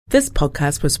This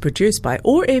podcast was produced by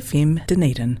OAR FM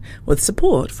Dunedin with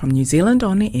support from New Zealand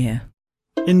On Air.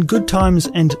 In good times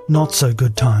and not so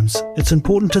good times, it's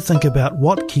important to think about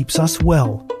what keeps us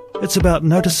well. It's about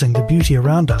noticing the beauty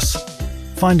around us,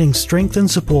 finding strength and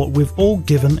support we've all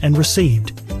given and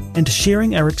received, and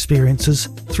sharing our experiences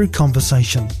through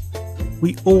conversation.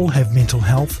 We all have mental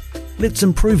health. Let's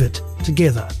improve it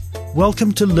together.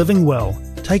 Welcome to Living Well.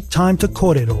 Take time to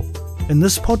Kōrero. In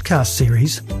this podcast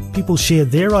series, people share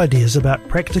their ideas about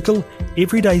practical,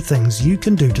 everyday things you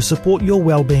can do to support your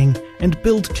well-being and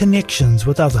build connections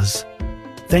with others.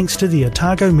 Thanks to the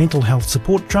Otago Mental Health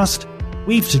Support Trust,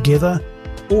 Weave Together,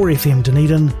 OAR FM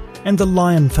Dunedin, and the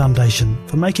Lion Foundation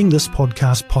for making this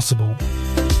podcast possible.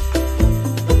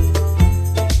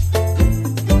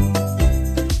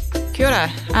 Kia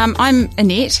ora. I'm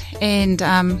Annette, and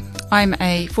I'm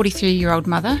a 43-year-old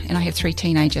mother, and I have 3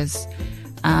 teenagers.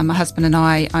 My husband and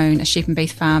I own a sheep and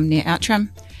beef farm near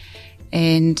Outram,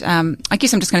 and I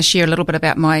guess I'm just going to share a little bit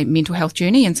about my mental health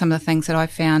journey and some of the things that I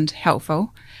found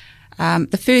helpful.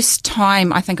 The first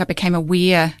time I think I became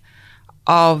aware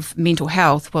of mental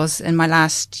health was in my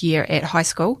last year at high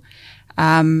school.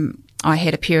 I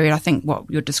had a period, I think what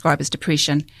you'd describe as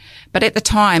depression. But at the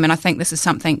time, and I think this is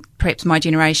something perhaps my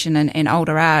generation and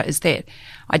older are, is that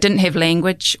I didn't have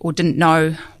language or didn't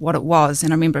know what it was.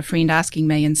 And I remember a friend asking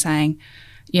me and saying,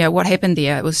 what happened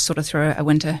there? It was sort of through a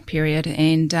winter period.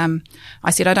 And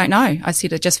I said, I don't know. I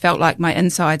said it just felt like my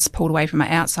insides pulled away from my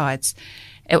outsides.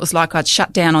 It was like I'd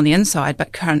shut down on the inside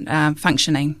but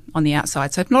functioning on the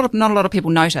outside. So not a lot of people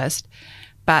noticed,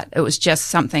 but it was just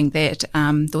something that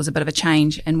there was a bit of a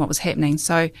change in what was happening.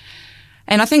 So,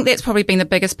 and I think that's probably been the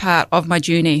biggest part of my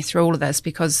journey through all of this,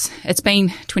 because it's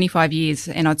been 25 years,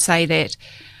 and I'd say that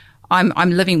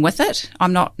I'm living with it.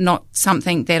 I'm not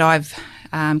something that I've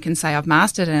can say I've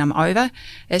mastered and I'm over.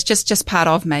 It's just part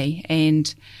of me,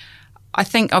 and I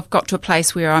think I've got to a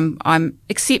place where I'm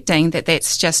accepting that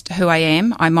that's just who I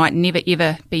am. I might never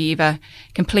ever be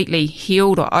completely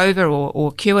healed or over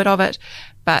or cured of it,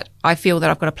 but I feel that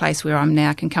I've got a place where I'm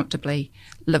now can comfortably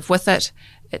live with it.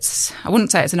 I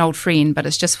wouldn't say it's an old friend, but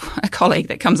it's just a colleague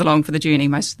that comes along for the journey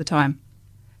most of the time.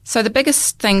 So the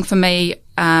biggest thing for me,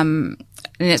 and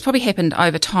it's probably happened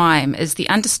over time, is the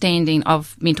understanding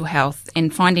of mental health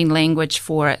and finding language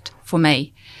for it for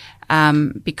me,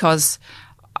 because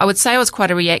I would say I was quite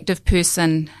a reactive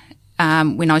person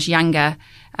when I was younger.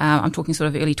 I'm talking sort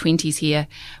of early 20s here,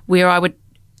 where I would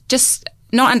just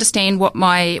not understand what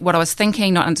I was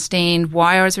thinking, not understand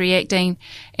why I was reacting.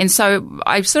 And so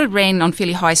I sort of ran on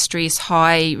fairly high stress,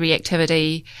 high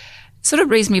reactivity, sort of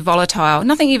reasonably volatile.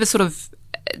 Nothing ever sort of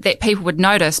that people would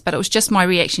notice, but it was just my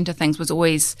reaction to things was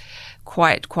always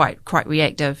quite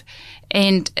reactive.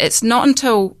 And it's not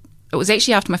until it was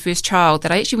actually after my first child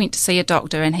that I actually went to see a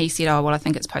doctor, and he said, I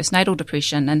think it's postnatal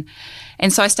depression.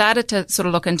 And so I started to sort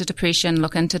of look into depression,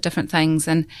 look into different things.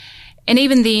 And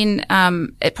even then,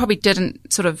 it probably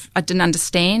I didn't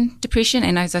understand depression.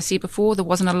 And as I said before, there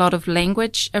wasn't a lot of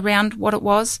language around what it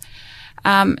was.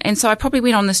 And so I probably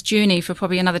went on this journey for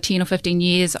probably another 10 or 15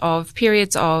 years of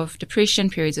periods of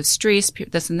depression, periods of stress,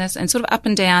 this and this, and sort of up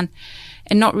and down,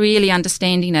 and not really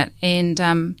understanding it. And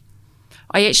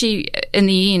I actually, in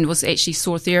the end,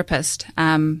 saw a therapist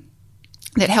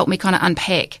that helped me kind of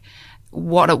unpack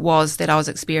what it was that I was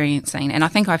experiencing. And I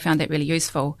think I found that really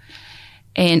useful.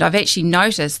 And I've actually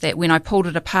noticed that when I pulled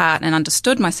it apart and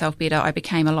understood myself better, I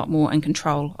became a lot more in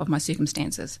control of my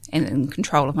circumstances and in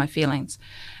control of my feelings.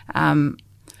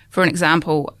 For an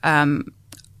example,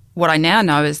 what I now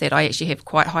know is that I actually have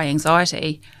quite high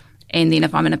anxiety. And then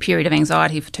if I'm in a period of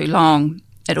anxiety for too long,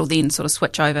 it'll then sort of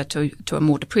switch over to a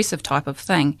more depressive type of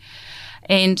thing.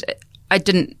 And I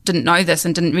didn't know this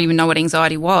and didn't even know what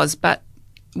anxiety was, but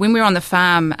when we were on the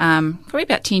farm, probably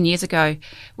about 10 years ago,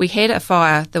 we had a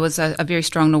fire. There was a very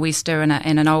strong nor'wester and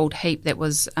an old heap that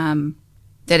was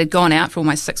that had gone out for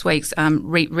almost 6 weeks,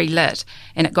 relit,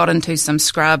 and it got into some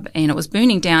scrub, and it was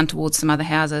burning down towards some other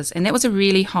houses. And that was a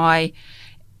really high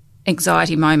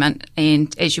anxiety moment,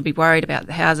 and as you'd be worried about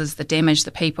the houses, the damage,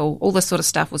 the people, all this sort of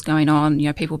stuff was going on,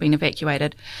 people being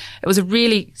evacuated. It was a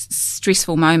really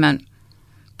stressful moment.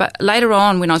 But later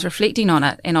on, when I was reflecting on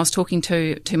it and I was talking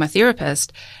to my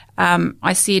therapist,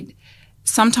 I said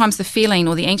sometimes the feeling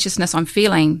or the anxiousness I'm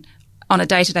feeling on a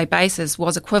day-to-day basis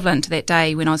was equivalent to that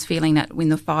day when I was feeling that when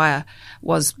the fire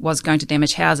was going to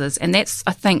damage houses. And that's,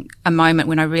 I think, a moment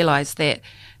when I realised that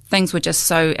things were just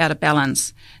so out of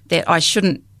balance that I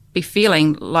shouldn't be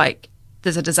feeling like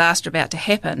there's a disaster about to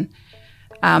happen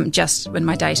just in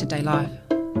my day-to-day life.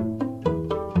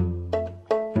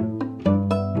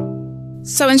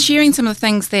 So in sharing some of the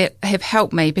things that have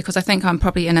helped me, because I think I'm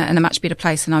probably in a much better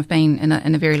place than I've been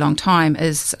in a very long time,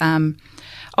 is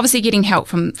obviously getting help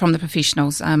from the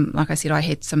professionals. Like I said, I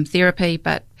had some therapy,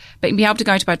 but being able to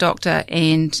go to my doctor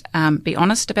and be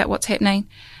honest about what's happening.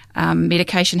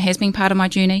 Medication has been part of my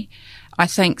journey. I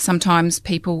think sometimes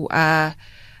people are,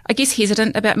 I guess,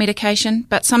 hesitant about medication,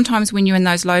 but sometimes when you're in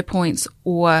those low points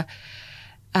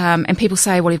and people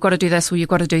say, well, you've got to do this or you've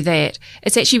got to do that,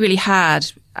 it's actually really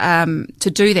hard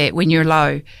to do that when you're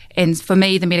low. And for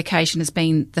me, the medication has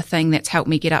been the thing that's helped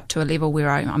me get up to a level where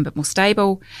I'm a bit more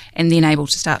stable and then able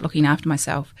to start looking after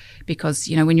myself. Because,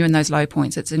 when you're in those low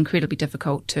points, it's incredibly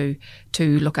difficult to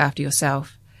look after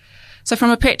yourself. So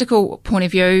from a practical point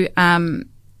of view, I'm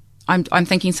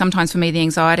thinking sometimes for me, the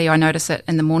anxiety, I notice it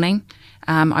in the morning.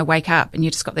 I wake up and you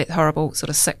just got that horrible sort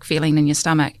of sick feeling in your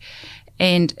stomach.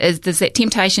 And there's that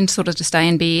temptation to stay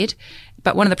in bed.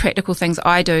 But one of the practical things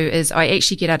I do is I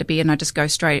actually get out of bed and I just go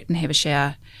straight and have a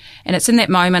shower. And it's in that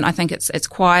moment, I think it's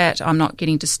quiet, I'm not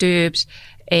getting disturbed,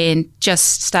 and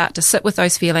just start to sit with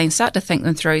those feelings, start to think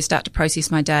them through, start to process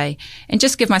my day, and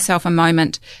just give myself a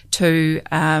moment to,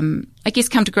 come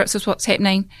to grips with what's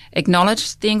happening,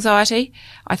 acknowledge the anxiety.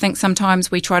 I think sometimes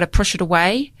we try to push it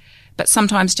away, but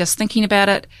sometimes just thinking about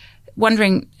it,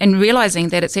 wondering and realizing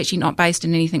that it's actually not based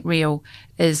in anything real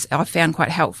is, I've found, quite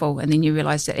helpful. And then you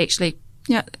realize that actually,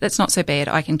 that's not so bad.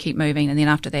 I can keep moving. And then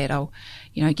after that, I'll,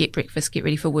 get breakfast, get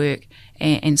ready for work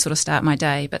and sort of start my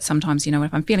day. But sometimes,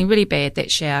 if I'm feeling really bad,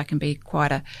 that shower can be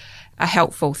quite a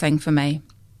helpful thing for me.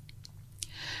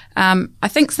 I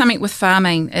think something with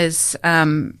farming is,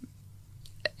 and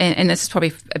this is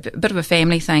probably a bit of a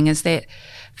family thing, is that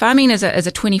farming is a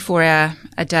 24-hour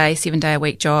a day, 7-day a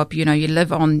week job. You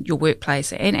live on your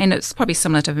workplace, and it's probably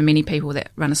similar to many people that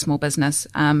run a small business.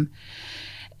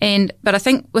 But I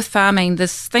think with farming,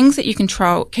 there's things that you can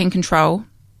control,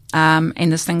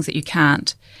 and there's things that you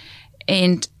can't.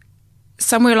 And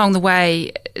somewhere along the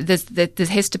way, there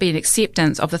has to be an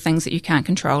acceptance of the things that you can't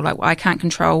control. Like, I can't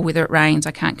control whether it rains.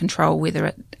 I can't control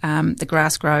whether the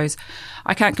grass grows.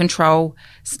 I can't control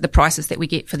the prices that we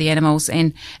get for the animals.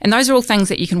 And those are all things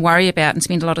that you can worry about and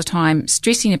spend a lot of time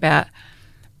stressing about.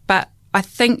 But I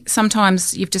think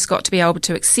sometimes you've just got to be able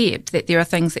to accept that there are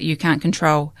things that you can't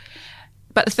control.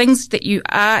 But the things that you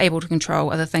are able to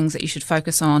control are the things that you should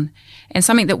focus on. And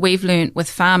something that we've learned with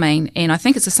farming, and I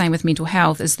think it's the same with mental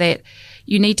health, is that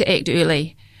you need to act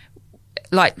early.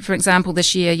 Like, for example,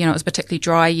 this year, it was a particularly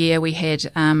dry year. We had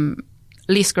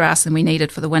less grass than we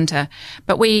needed for the winter.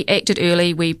 But we acted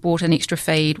early. We bought in extra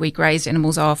feed. We grazed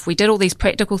animals off. We did all these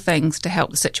practical things to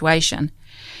help the situation.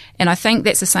 And I think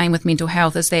that's the same with mental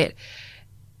health, is that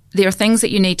there are things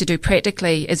that you need to do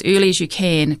practically as early as you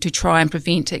can to try and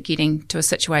prevent it getting to a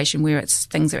situation where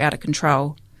things are out of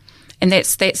control. And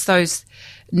that's those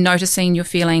noticing your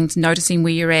feelings, noticing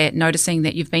where you're at, noticing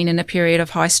that you've been in a period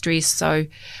of high stress, so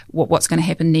what's going to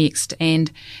happen next.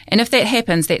 And if that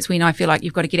happens, that's when I feel like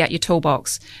you've got to get out your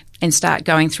toolbox and start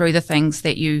going through the things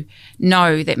that you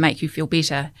know that make you feel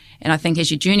better. And I think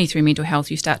as you journey through mental health,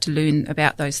 you start to learn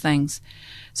about those things.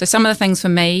 So some of the things for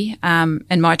me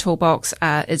in my toolbox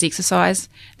is exercise.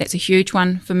 That's a huge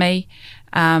one for me.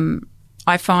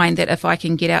 I find that if I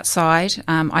can get outside,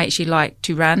 I actually like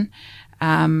to run.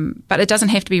 But it doesn't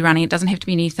have to be running. It doesn't have to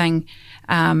be anything,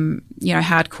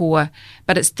 hardcore.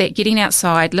 But it's that getting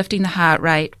outside, lifting the heart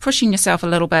rate, pushing yourself a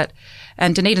little bit.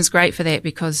 And Dunedin's great for that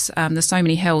because there's so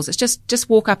many hills. It's just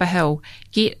walk up a hill,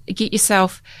 get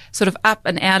yourself sort of up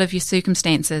and out of your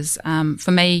circumstances.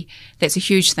 For me, that's a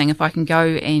huge thing. If I can go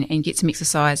and get some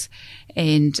exercise,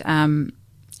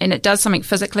 and it does something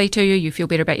physically to you, you feel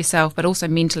better about yourself, but also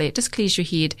mentally, it just clears your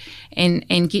head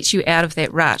and gets you out of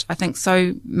that rut. I think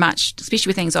so much,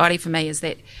 especially with anxiety for me, is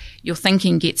that your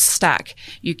thinking gets stuck.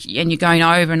 And you're going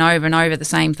over and over and over the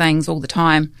same things all the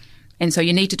time. And so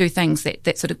you need to do things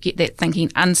that sort of get that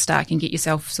thinking unstuck and get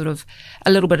yourself sort of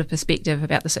a little bit of perspective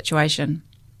about the situation.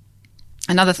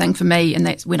 Another thing for me, and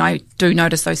that's when I do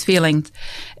notice those feelings,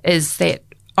 is that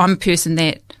I'm a person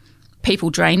that people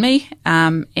drain me,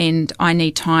 and I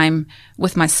need time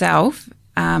with myself,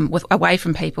 away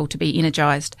from people, to be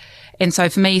energised. And so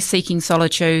for me, seeking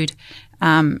solitude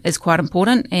is quite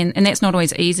important, and that's not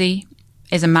always easy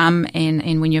as a mum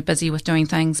and when you're busy with doing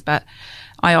things, but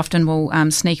I often will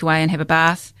sneak away and have a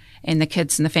bath, and the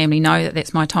kids and the family know that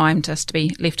that's my time just to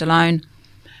be left alone.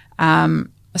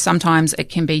 Sometimes it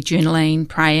can be journaling,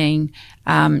 praying,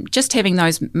 just having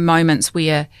those moments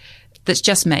where that's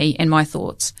just me and my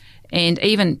thoughts. And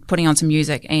even putting on some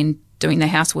music and doing the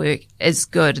housework is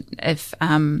good if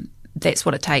that's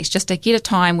what it takes, just to get a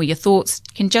time where your thoughts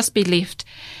can just be left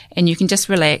and you can just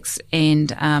relax and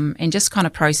just kind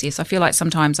of process. I feel like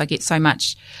sometimes I get so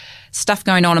much stuff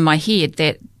going on in my head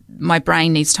that my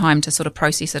brain needs time to sort of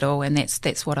process it all, and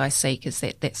that's what I seek, is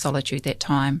that solitude, that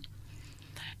time.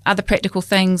 Other practical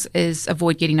things is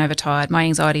avoid getting overtired. My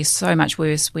anxiety is so much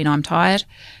worse when I'm tired,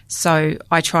 so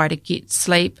I try to get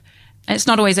sleep. And it's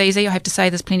not always easy. I have to say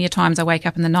there's plenty of times I wake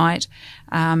up in the night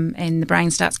and the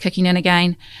brain starts kicking in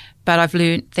again. But I've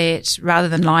learnt that rather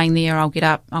than lying there, I'll get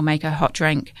up, I'll make a hot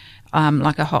drink,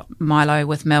 like a hot Milo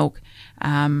with milk.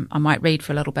 I might read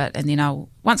for a little bit, and then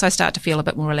once I start to feel a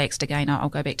bit more relaxed again, I'll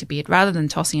go back to bed rather than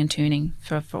tossing and turning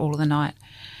for all of the night.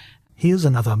 Here's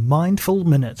another Mindful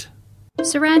Minute.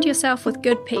 Surround yourself with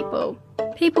good people.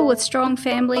 People with strong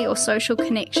family or social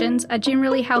connections are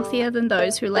generally healthier than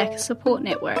those who lack a support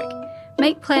network.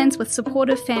 Make plans with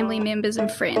supportive family members and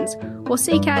friends, or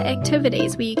seek out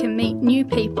activities where you can meet new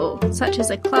people, such as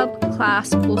a club,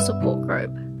 class, or support group.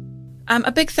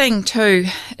 A big thing too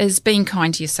is being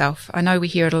kind to yourself. I know we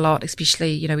hear it a lot,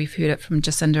 especially, we've heard it from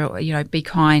Jacinda, be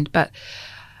kind. But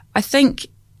I think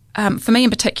for me in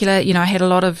particular, I had a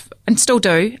lot of, and still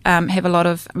do, have a lot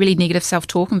of really negative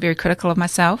self-talk. I'm very critical of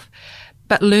myself.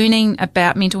 But learning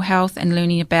about mental health and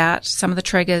learning about some of the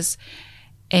triggers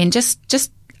and just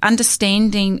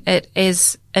understanding it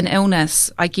as an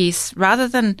illness, I guess, rather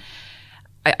than,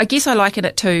 I guess I liken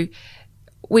it to,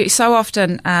 we so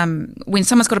often, when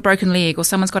someone's got a broken leg or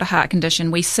someone's got a heart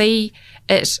condition, we see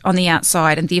it on the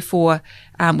outside, and therefore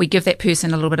we give that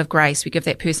person a little bit of grace. We give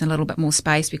that person a little bit more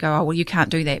space. We go, oh, well, you can't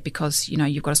do that because,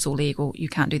 you've got a sore leg, or you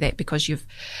can't do that because you've,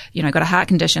 got a heart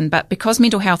condition. But because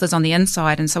mental health is on the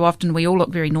inside, and so often we all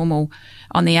look very normal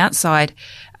on the outside,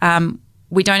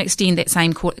 we don't extend that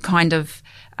same kind of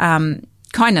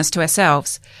kindness to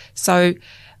ourselves. So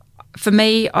for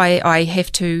me, I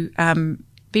have to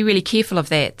be really careful of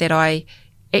that I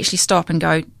actually stop and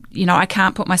go, I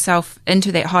can't put myself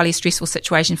into that highly stressful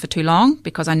situation for too long,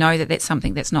 because I know that that's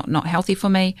something that's not healthy for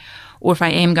me. Or if I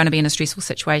am going to be in a stressful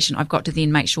situation, I've got to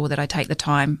then make sure that I take the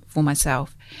time for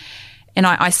myself. And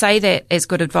I say that as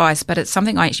good advice, but it's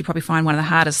something I actually probably find one of the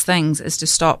hardest things is to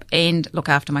stop and look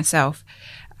after myself.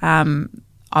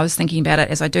 I was thinking about it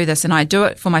as I do this, and I do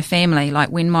it for my family. Like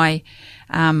when my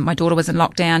daughter was in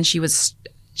lockdown, she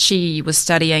was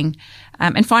studying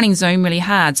and finding Zoom really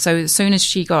hard. So as soon as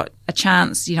she got a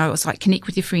chance, it was like connect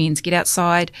with your friends, get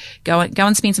outside, go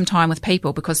and spend some time with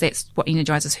people, because that's what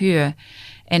energizes her.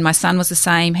 And my son was the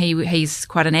same. He's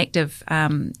quite an active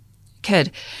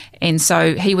kid, and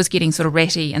so he was getting sort of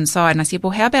ratty inside. And I said,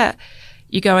 well, how about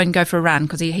you go for a run,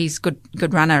 because he's good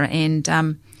runner.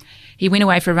 And he went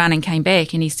away for a run and came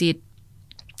back, and I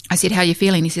said, how are you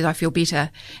feeling? He said, I feel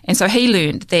better. And so he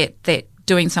learned that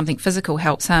doing something physical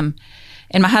helps him.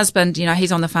 And my husband,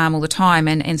 he's on the farm all the time,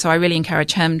 and so I really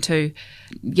encourage him to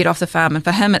get off the farm. And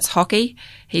for him, it's hockey.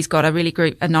 He's got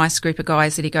a nice group of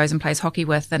guys that he goes and plays hockey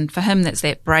with, and for him, that's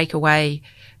that break away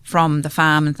from the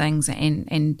farm and things,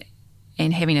 and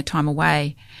having a time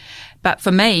away. But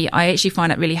for me, I actually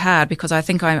find it really hard, because I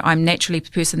think I'm naturally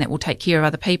the person that will take care of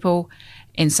other people,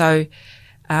 and so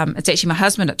it's actually my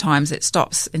husband at times that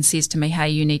stops and says to me, hey,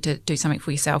 you need to do something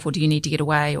for yourself, or do you need to get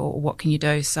away, or what can you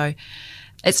do? So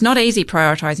it's not easy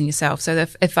prioritising yourself. So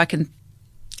if I can,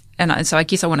 and so I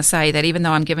guess I want to say that even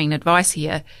though I'm giving advice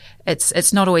here,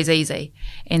 it's not always easy.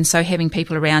 And so having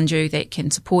people around you that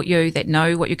can support you, that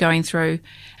know what you're going through,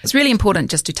 it's really important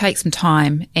just to take some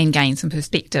time and gain some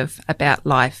perspective about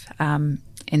life, and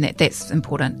that's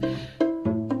important.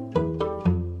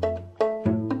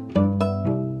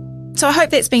 So I hope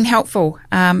that's been helpful,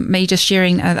 me just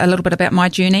sharing a little bit about my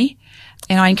journey.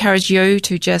 And I encourage you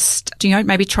to just,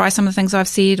 maybe try some of the things I've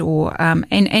said, or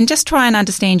and just try and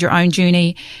understand your own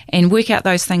journey and work out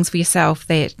those things for yourself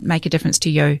that make a difference to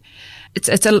you. It's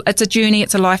a journey,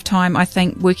 it's a lifetime, I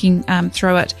think, working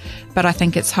through it, but I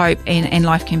think it's hope, and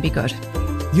life can be good.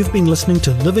 You've been listening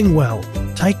to Living Well.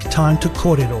 Take time to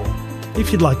Kōrero.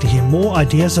 If you'd like to hear more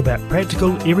ideas about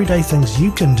practical, everyday things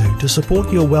you can do to support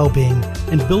your well-being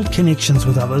and build connections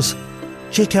with others,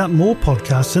 check out more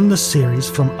podcasts in this series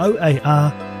from oar.org.nz.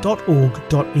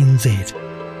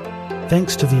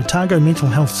 Thanks to the Otago Mental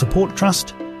Health Support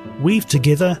Trust, Weave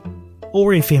Together,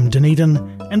 OAR FM Dunedin,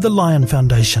 and the Lion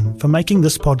Foundation for making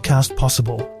this podcast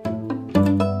possible.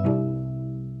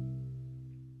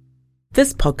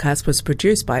 This podcast was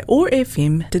produced by OAR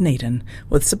FM Dunedin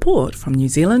with support from New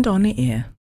Zealand On Air.